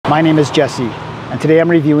My name is Jesse, and today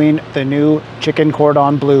I'm reviewing the new Chicken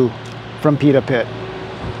Cordon Bleu from Pita Pit.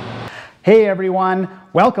 Hey everyone,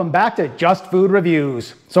 welcome back to Just Food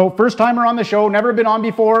Reviews. So first timer on the show, never been on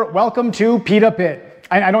before, welcome to Pita Pit.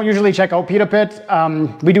 I don't usually check out Pita Pit.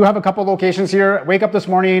 We do have a couple locations here. Wake up this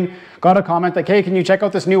morning, got a comment like, hey, can you check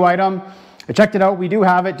out this new item? I checked it out, we do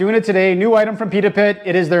have it, doing it today, new item from Pita Pit.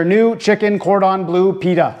 It is their new Chicken Cordon Bleu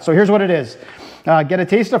Pita. So here's what it is. Get a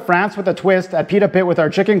taste of France with a twist at Pita Pit with our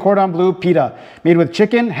Chicken Cordon Bleu Pita. Made with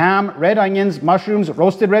chicken, ham, red onions, mushrooms,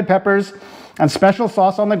 roasted red peppers, and special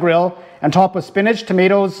sauce on the grill, and topped with spinach,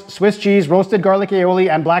 tomatoes, Swiss cheese, roasted garlic aioli,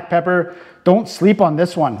 and black pepper. Don't sleep on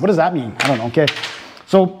this one. What does that mean? I don't know, okay.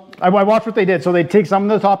 So I watched what they did. So they take some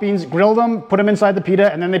of the toppings, grill them, put them inside the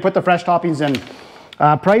pita, and then they put the fresh toppings in.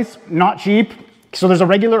 Price, not cheap. So there's a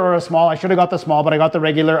regular or a small. I should have got the small, but I got the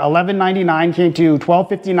regular. $11.99 came to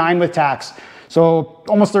 $12.59 with tax. So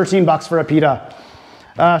almost 13 bucks for a pita.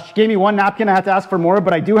 She gave me one napkin. I had to ask for more,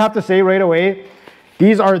 but I do have to say right away,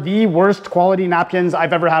 these are the worst quality napkins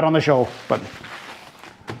I've ever had on the show, but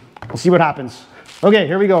we'll see what happens. Okay,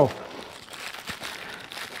 here we go.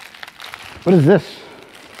 What is this?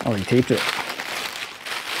 Oh, he taped it.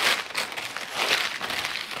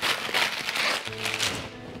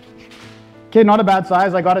 Okay, not a bad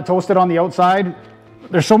size. I got it toasted on the outside.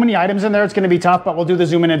 There's so many items in there, it's gonna be tough, but we'll do the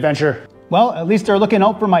zoom in adventure. Well, at least they're looking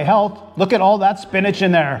out for my health. Look at all that spinach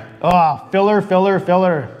in there. Oh, filler, filler,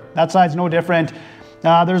 filler. That side's no different.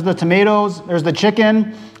 There's the tomatoes, there's the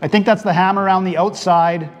chicken. I think that's the ham around the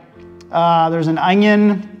outside. There's an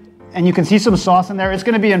onion, and you can see some sauce in there. It's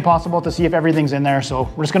gonna be impossible to see if everything's in there, so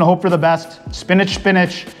we're just gonna hope for the best. Spinach,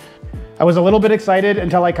 spinach. I was a little bit excited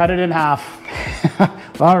until I cut it in half.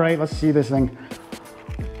 All right, let's see this thing.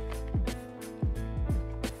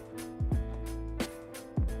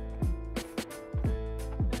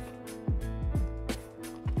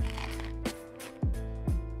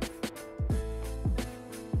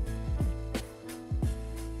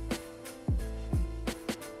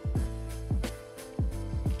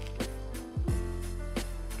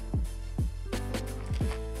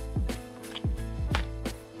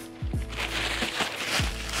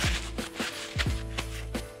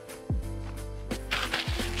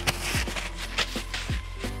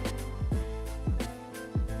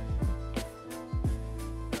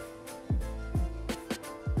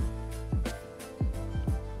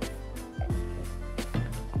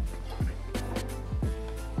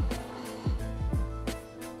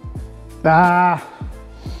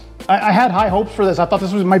 I had high hopes for this. I thought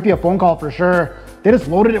this might be a phone call for sure. They just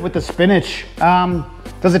loaded it with the spinach.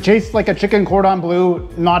 Does it taste like a chicken cordon bleu?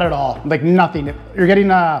 Not at all, like nothing. You're getting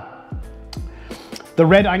the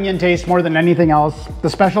red onion taste more than anything else. The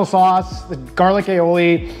special sauce, the garlic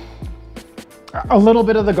aioli, a little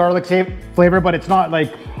bit of the garlic flavor, but it's not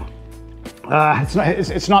like,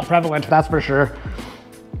 it's not prevalent, that's for sure.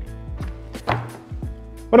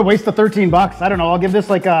 What a waste of 13 bucks. I don't know, I'll give this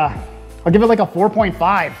like I'll give it like a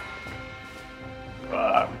 4.5.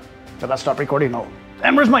 Did that stop recording? No.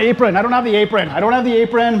 And where's my apron? I don't have the apron. I don't have the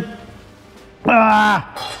apron. Yeah,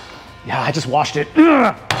 I just washed it.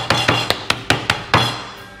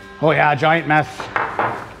 Oh yeah, giant mess.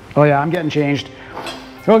 Oh yeah, I'm getting changed.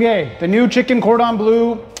 Okay, the new Chicken Cordon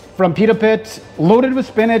Bleu from Pita Pit, loaded with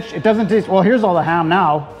spinach. It doesn't taste, well, here's all the ham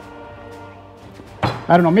now.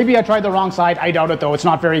 I don't know, maybe I tried the wrong side. I doubt it though, it's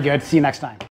not very good. See you next time.